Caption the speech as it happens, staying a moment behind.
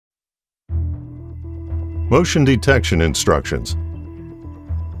Motion detection instructions.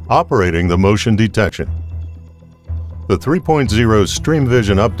 Operating the motion detection. The 3.0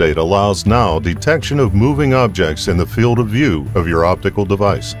 StreamVision update allows now detection of moving objects in the field of view of your optical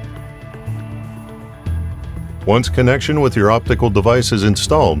device. Once connection with your optical device is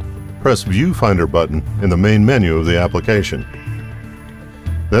installed, press Viewfinder button in the main menu of the application.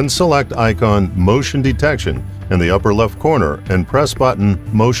 Then select icon Motion Detection in the upper left corner and press button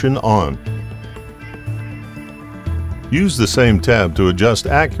Motion On. Use the same tab to adjust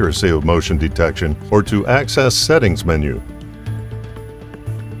accuracy of motion detection or to access Settings menu.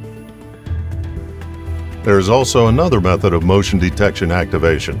 There is also another method of motion detection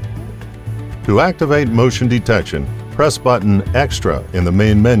activation. To activate motion detection, press button Extra in the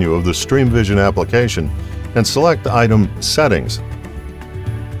main menu of the StreamVision application and select the item Settings.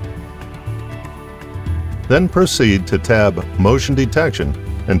 Then proceed to tab Motion Detection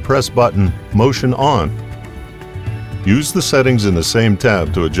and press button Motion On. Use the settings in the same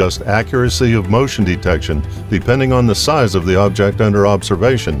tab to adjust accuracy of motion detection depending on the size of the object under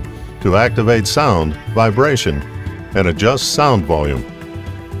observation, to activate sound, vibration, and adjust sound volume.